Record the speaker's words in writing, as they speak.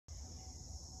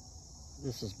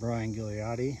This is Brian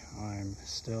Ghilliotti. I'm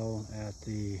still at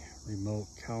the remote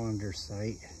calendar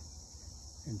site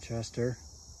in Chester.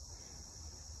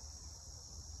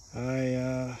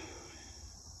 I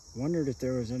wondered if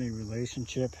there was any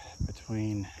relationship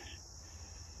between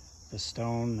the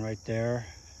stone right there,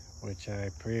 which I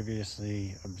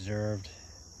previously observed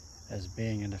as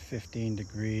being in a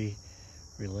 15-degree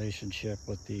relationship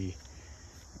with the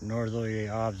northerly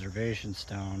observation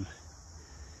stone.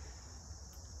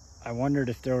 I wondered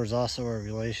if there was also a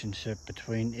relationship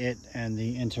between it and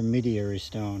the intermediary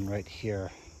stone right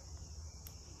here.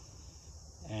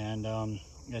 And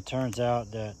it turns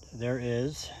out that there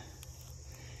is.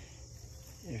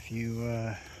 If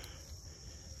you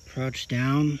crouch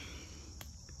down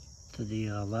to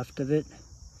the left of it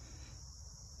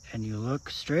and you look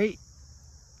straight,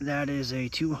 that is a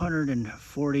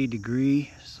 240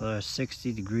 degree /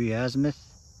 60 degree azimuth.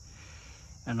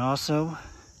 And also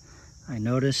I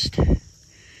noticed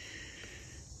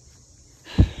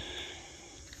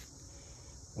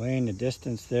way in the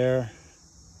distance there,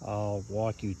 I'll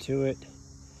walk you to it.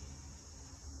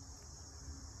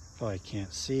 Probably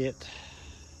can't see it,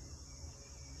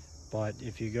 but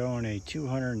if you go in a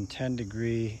 210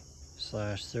 degree /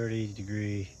 30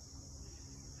 degree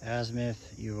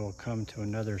azimuth, you will come to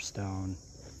another stone.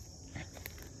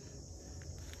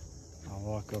 I'll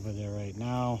walk over there right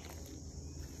now,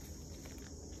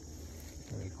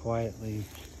 very quietly.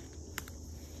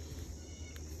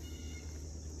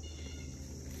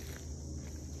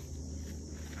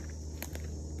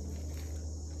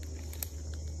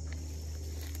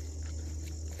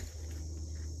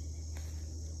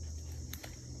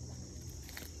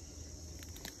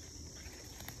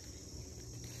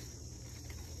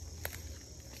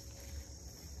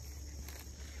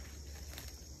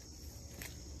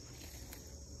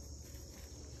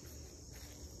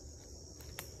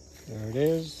 There it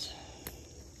is.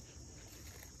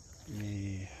 Let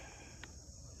me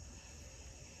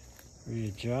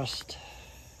readjust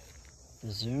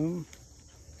the zoom.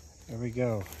 There we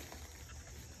go.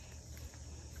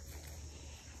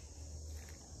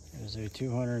 There's a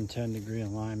 210 degree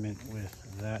alignment with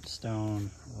that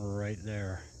stone right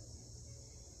there.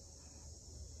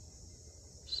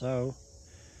 So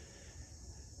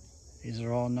these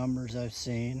are all numbers I've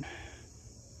seen.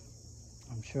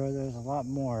 I'm sure there's a lot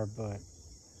more, but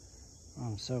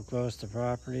I'm so close to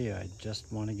property, I just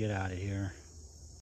want to get out of here.